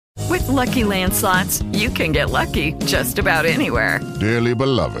Lucky Land Slots, you can get lucky just about anywhere. Dearly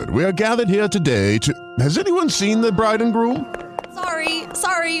beloved, we are gathered here today to... Has anyone seen the bride and groom?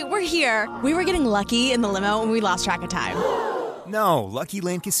 Sorry, we're here. We were getting lucky in the limo and we lost track of time. No, Lucky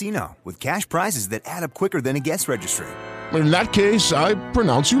Land Casino, with cash prizes that add up quicker than a guest registry. In that case, I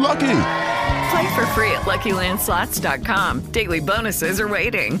pronounce you lucky. Play for free at LuckyLandSlots.com. Daily bonuses are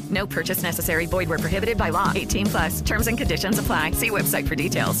waiting. No purchase necessary. Void where prohibited by law. 18+. Terms and conditions apply. See website for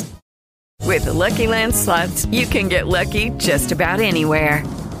details. With the Lucky Land Slots, you can get lucky just about anywhere.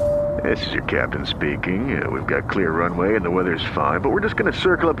 This is your captain speaking. We've got clear runway and the weather's fine, but we're just going to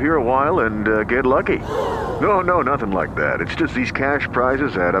circle up here a while and get lucky. No, nothing like that. It's just these cash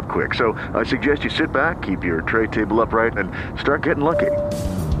prizes add up quick. So I suggest you sit back, keep your tray table upright, and start getting lucky.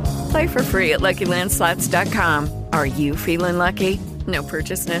 Play for free at LuckyLandSlots.com. Are you feeling lucky? No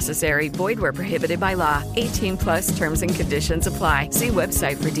purchase necessary. Void where prohibited by law. 18+ terms and conditions apply. See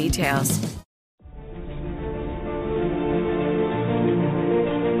website for details.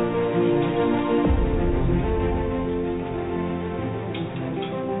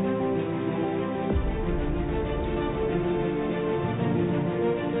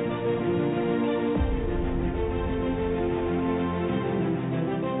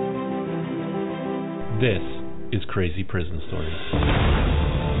 This is Crazy Prison Stories.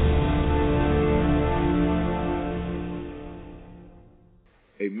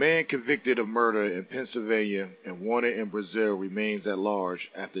 A man convicted of murder in Pennsylvania and wanted in Brazil remains at large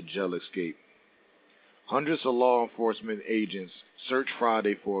after jail escape. Hundreds of law enforcement agents searched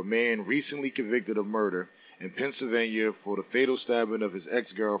Friday for a man recently convicted of murder in Pennsylvania for the fatal stabbing of his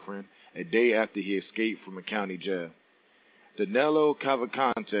ex-girlfriend a day after he escaped from a county jail. Danelo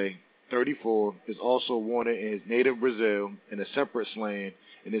Cavalcante, 34, is also wanted in his native Brazil in a separate slaying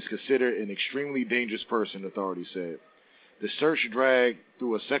and is considered an extremely dangerous person, authorities said. The search dragged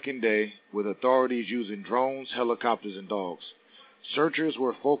through a second day, with authorities using drones, helicopters, and dogs. Searchers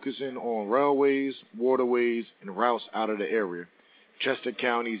were focusing on railways, waterways, and routes out of the area, Chester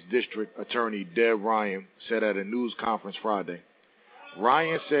County's District Attorney Deb Ryan said at a news conference Friday.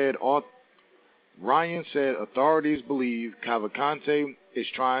 Ryan said authorities believe Cavalcante is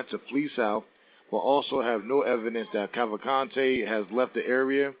trying to flee south, but also have no evidence that Cavalcante has left the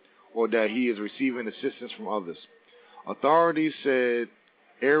area or that he is receiving assistance from others. Authorities said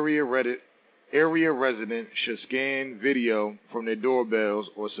area residents should scan video from their doorbells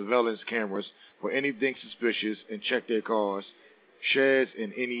or surveillance cameras for anything suspicious and check their cars, sheds,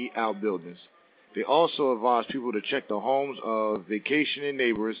 and any outbuildings. They also advise people to check the homes of vacationing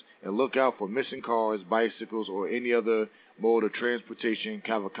neighbors and look out for missing cars, bicycles, or any other mode of transportation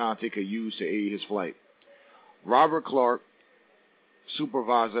Cavalcante could use to aid his flight. Robert Clark,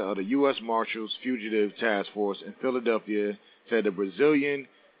 supervisor of the U.S. Marshals Fugitive Task Force in Philadelphia, said the Brazilian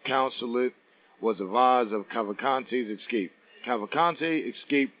consulate was advised of Cavalcante's escape. Cavalcante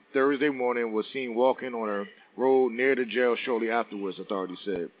escaped Thursday morning and was seen walking on a road near the jail shortly afterwards, authorities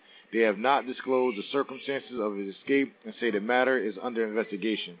said. They have not disclosed the circumstances of his escape and say the matter is under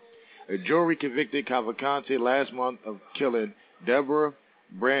investigation. A jury convicted Cavalcante last month of killing Deborah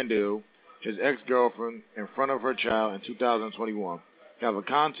Brandil, his ex-girlfriend, in front of her child in 2021.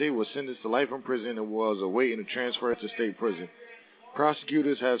 Cavalcante was sentenced to life in prison and was awaiting a transfer to state prison.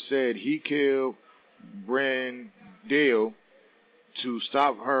 Prosecutors have said he killed Brandil to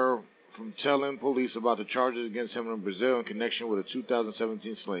stop her from telling police about the charges against him in Brazil in connection with a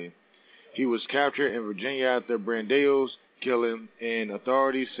 2017 slaying. He was captured in Virginia after Brandil's killing, and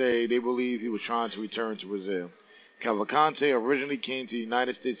authorities say they believe he was trying to return to Brazil. Cavalcante originally came to the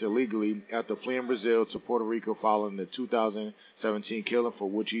United States illegally after fleeing Brazil to Puerto Rico following the 2017 killing, for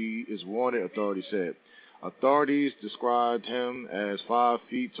which he is wanted, authorities said. Authorities described him as 5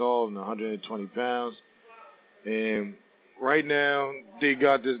 feet tall and 120 pounds. And right now, they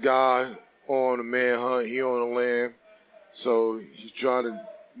got this guy on a manhunt. He on the lam, so he's trying to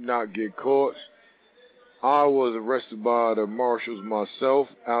not get caught. I was arrested by the marshals myself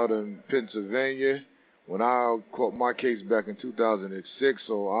out in Pennsylvania when I caught my case back in 2006,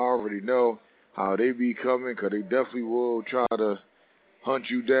 so I already know how they be coming, because they definitely will try to hunt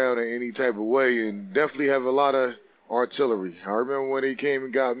you down in any type of way, and definitely have a lot of artillery. I remember when they came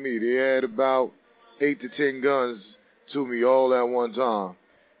and got me, they had about 8 to 10 guns to me all at one time.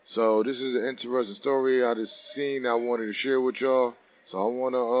 So this is an interesting story I just seen, I wanted to share with y'all. So I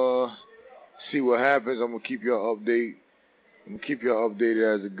want to see what happens. I'm going to keep y'all updated. I'm going to keep y'all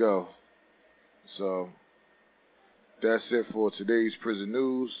updated as it go. So that's it for today's prison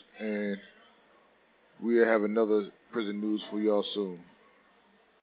news, and we'll have another prison news for y'all soon.